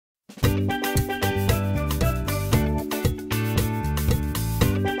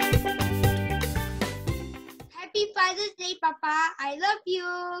Happy Father's Day, Papa. I love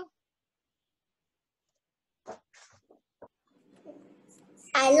you.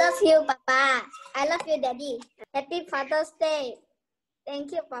 I love you, Papa. I love you, Daddy. Happy Father's Day.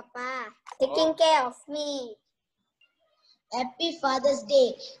 Thank you, Papa. Taking care of me. Happy Father's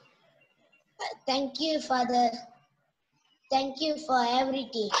Day. Thank you, Father. Thank you for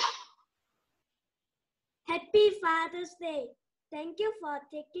everything. Happy Father's Day. Thank you for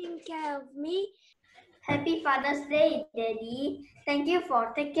taking care of me. Happy Father's Day, Daddy. Thank you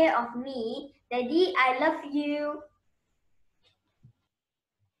for taking care of me. Daddy, I love you.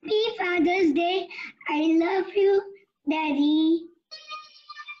 Happy Father's Day. I love you, Daddy.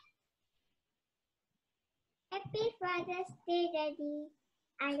 Happy Father's Day, Daddy.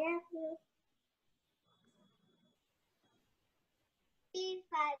 I love you. Happy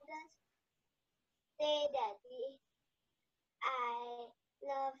Father's Day, Daddy. I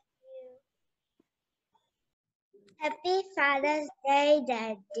love you. Happy Father's Day,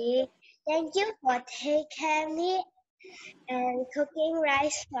 Daddy. Thank you for taking care of me and cooking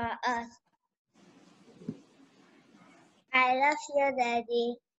rice for us. I love you,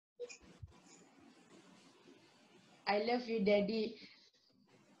 Daddy. I love you, Daddy.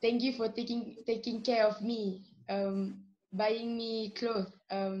 Thank you for taking care of me, buying me clothes,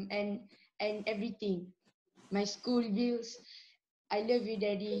 and everything. My school bills. I love you,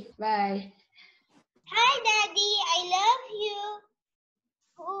 Daddy. Bye. Hi, Daddy. I love you.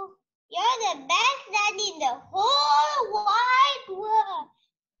 Oh, you're the best daddy in the whole wide world.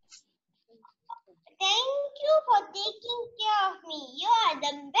 Thank you for taking care of me. You are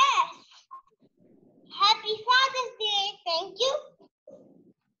the best. Happy Father's Day. Thank you.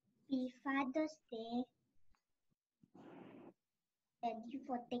 Happy Father's Day. Thank you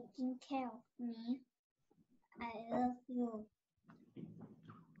for taking care of me. I love you.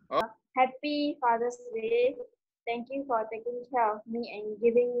 Happy Father's Day. Thank you for taking care of me and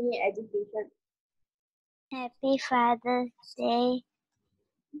giving me education. Happy Father's Day.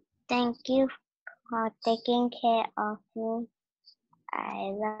 Thank you for taking care of me.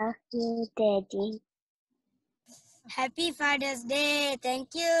 I love you, Daddy. Happy Father's Day. Thank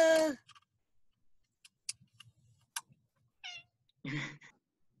you.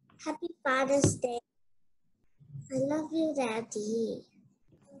 Happy Father's Day. I love you, Daddy.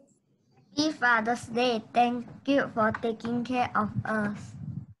 Happy Father's Day. Thank you for taking care of us.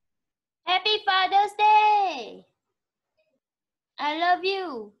 Happy Father's Day. I love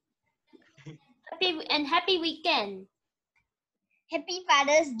you. Happy weekend. Happy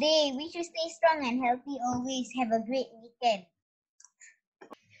Father's Day. We should stay strong and healthy always. Have a great weekend.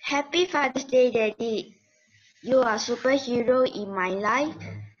 Happy Father's Day, Daddy. You are a superhero in my life.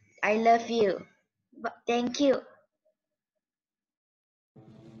 I love you. Thank you.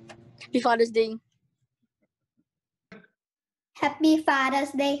 Happy Father's Day. Happy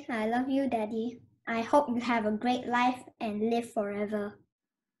Father's Day. I love you, Daddy. I hope you have a great life and live forever.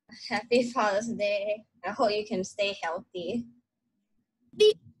 Happy Father's Day. I hope you can stay healthy.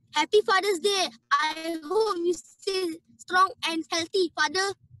 Happy Father's Day. I hope you stay strong and healthy,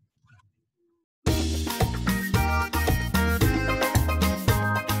 Father.